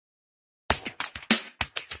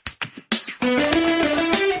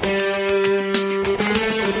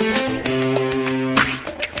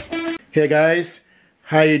Hey guys,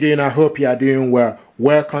 how you doing? I hope you are doing well.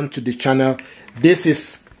 Welcome to the channel. This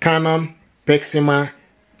is Canon Pixma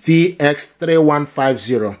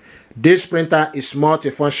TX3150. This printer is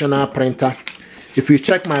multifunctional printer. If you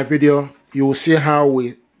check my video, you will see how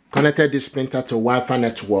we connected this printer to Wi-Fi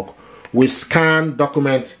network. We scan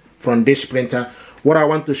document from this printer. What I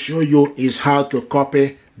want to show you is how to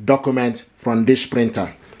copy document from this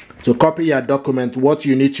printer. To copy your document, what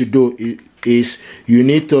you need to do is you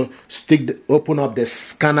need to open up the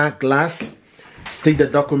scanner glass, stick the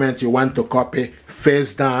document you want to copy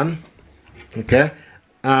face down, okay?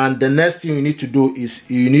 And the next thing you need to do is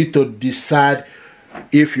you need to decide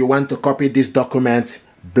if you want to copy this document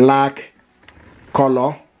black,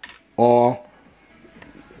 color, or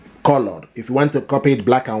colored. If you want to copy it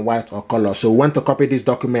black and white or color. So we want to copy this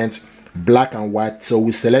document black and white, so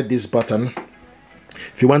we select this button.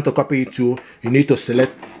 If you want to copy it too, you need to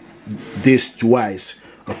select this twice,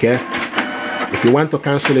 okay? If you want to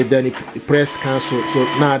cancel it, then you press cancel. So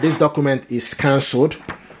now this document is cancelled,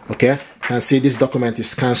 okay? You can see this document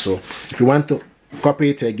is cancelled. If you want to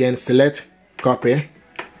copy it again, select copy.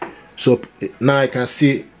 So now you can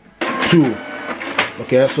see 2,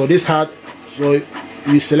 okay? So this had, so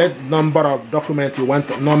you select number of documents you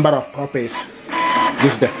want, number of copies.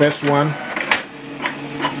 This is the first one.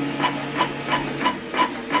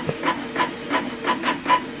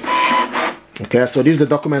 Okay, so this is the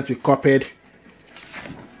document we copied,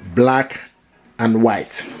 black and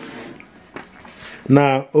white.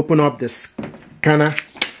 Now open up the scanner,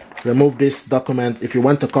 remove this document. If you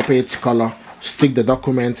want to copy its color, stick the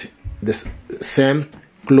document the same,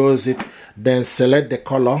 close it, then select the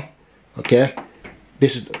color. Okay,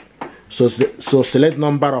 this is so select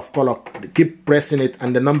number of color, keep pressing it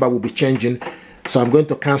and the number will be changing. So I'm going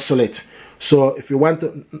to cancel it. So if you want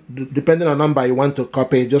to, depending on number you want to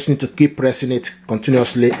copy, just need to keep pressing it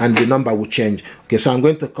continuously and the number will change. Okay, so I'm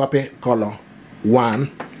going to copy color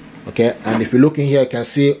 1. Okay, and if you look in here, you can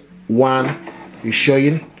see 1 is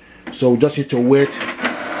showing. So we just need to wait,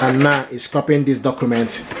 and now it's copying this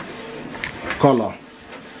document color.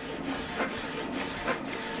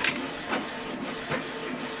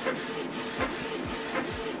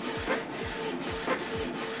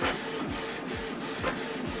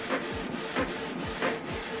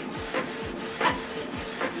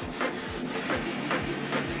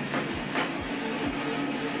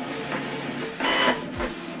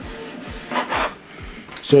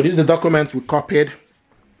 So this is the document we copied,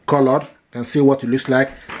 colored. You can see what it looks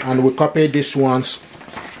like. And we copied these ones,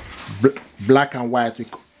 black and white.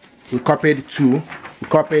 We copied 2. We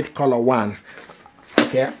copied color 1.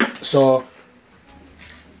 Okay. So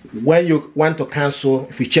when you want to cancel,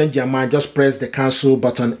 if you change your mind, just press the cancel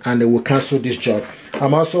button and it will cancel this job. I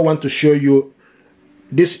also want to show you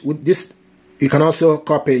this. With this, you can also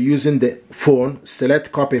copy using the phone.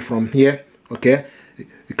 Select copy from here. Okay.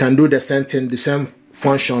 You can do the same thing, the same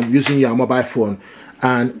function using your mobile phone.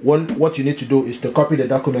 And what you need to do is to copy the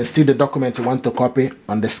document, stick the document you want to copy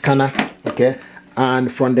on the scanner, okay?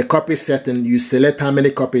 And from the copy setting, you select how many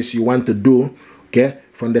copies you want to do, okay?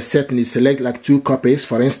 From the setting, you select like 2 copies,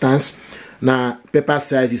 for instance. Now, paper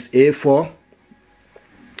size is A4.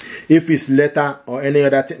 If it's letter or any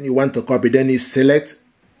other thing you want to copy, then you select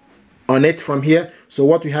on it from here. So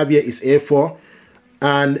what we have here is A4,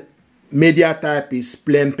 and media type is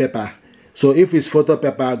plain paper. So if it's photo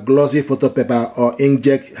paper, glossy photo paper, or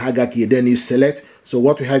inkjet hagaki, then you select. So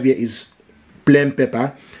what we have here is plain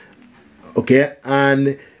paper, okay?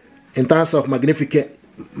 And in terms of magnification,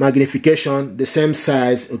 the same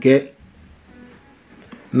size, okay?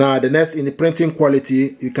 Now the next, in the printing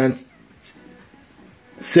quality, you can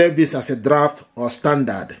save this as a draft or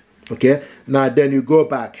standard, okay? Now then you go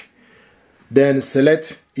back, then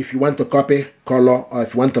select if you want to copy color or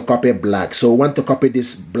if you want to copy black. So we want to copy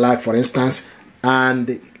this black, for instance, and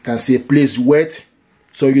you can see please wait.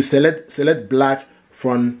 So you select black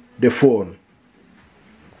from the phone.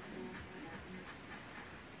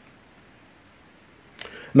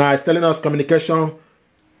 Now it's telling us communication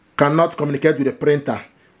cannot communicate with the printer,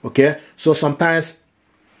 okay? So sometimes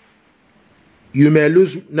you may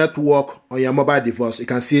lose network on your mobile device. You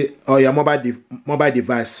can see, or your mobile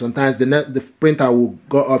device. Sometimes the printer will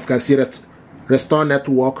go off. You can see restore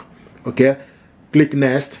network. Okay, click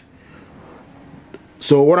next.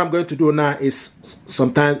 So what I'm going to do now is,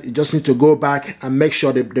 sometimes you just need to go back and make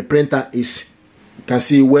sure the printer is, you can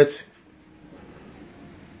see wait.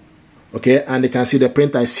 Okay, and you can see the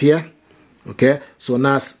printer is here. Okay, so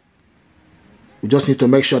now we just need to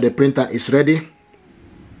make sure the printer is ready.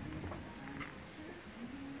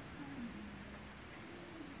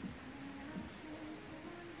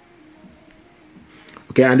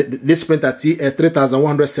 Okay, and this printer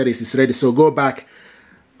TS3100 series is ready. So go back,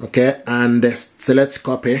 okay, and select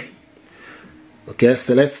copy. Okay,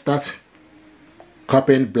 so let's start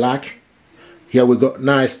copying black. Here we go.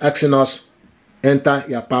 Now it's asking us enter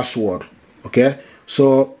your password. Okay,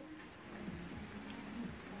 so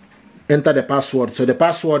enter the password. So the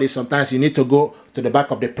password is sometimes you need to go to the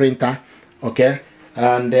back of the printer, okay,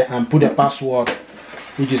 and put the password,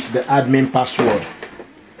 which is the admin password.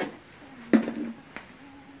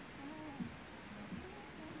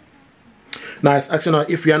 Now it's asking us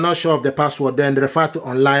if you are not sure of the password, then refer to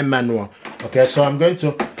online manual. Okay, so I'm going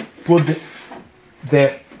to put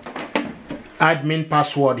the admin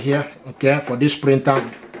password here, okay, for this printer.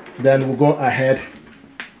 Then we'll go ahead.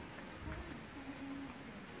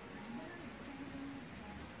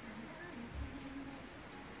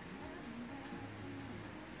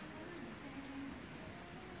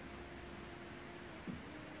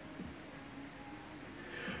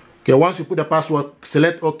 Okay, once you put the password,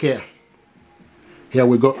 select OK. Here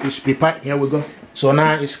we go. It's prepared. Here we go. So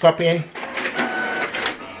now it's copying.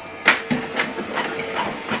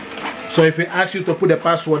 So if it asks you to put the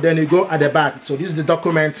password, then you go at the back. So this is the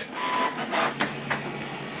document.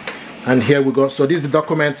 And here we go. So this is the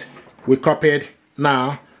document we copied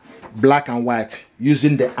now, black and white,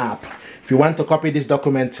 using the app. If you want to copy this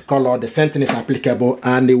document color, the same thing is applicable,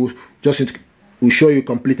 and it will just will show you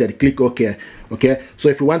completed. Click OK. Okay, so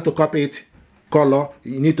if you want to copy it color,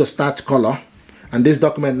 you need to start color, and this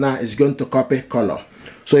document now is going to copy color.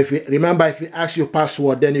 So if you remember, if it asks you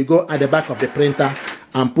password, then you go at the back of the printer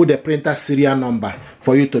and put the printer serial number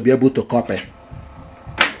for you to be able to copy.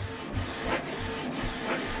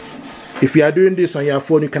 If you are doing this on your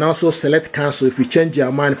phone, you can also select cancel. If you change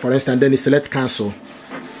your mind, for instance, then you select cancel.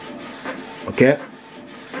 Okay,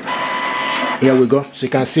 here we go. So you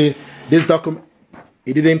can see this document,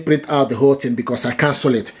 it didn't print out the whole thing because I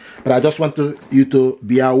canceled it, but I just want you to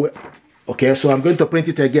be aware. Okay, so I'm going to print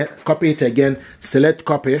it again, copy it again, select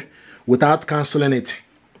copy without canceling it.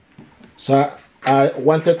 So I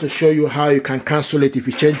wanted to show you how you can cancel it. If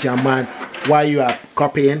you change your mind while you are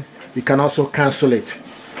copying, you can also cancel it.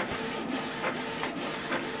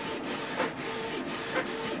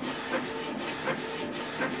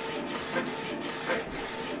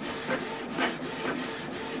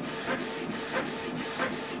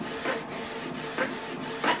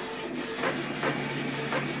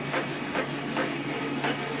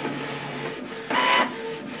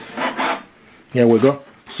 Here we go.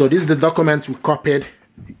 So this is the document we copied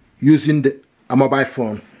using a mobile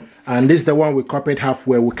phone, and this is the one we copied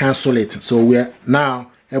halfway. We cancel it. So we are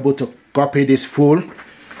now able to copy this full,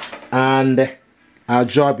 and our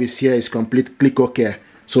job is here is complete. Click OK.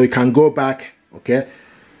 So you can go back. Okay,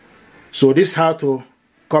 so this is how to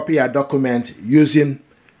copy a document using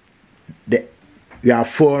your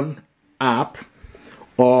phone app,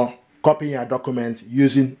 or copying a document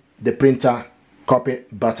using the printer copy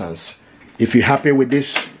buttons. If you're happy with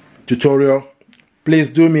this tutorial, please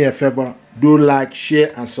do me a favor, do like,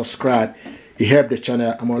 share and subscribe. It helps the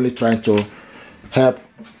channel. I'm only trying to help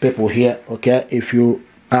people here. Okay, if you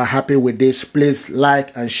are happy with this, please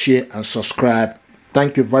like and share and subscribe.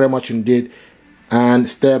 Thank you very much indeed, and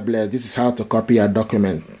stay blessed. This is how to copy a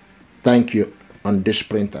document. Thank you on this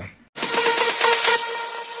printer.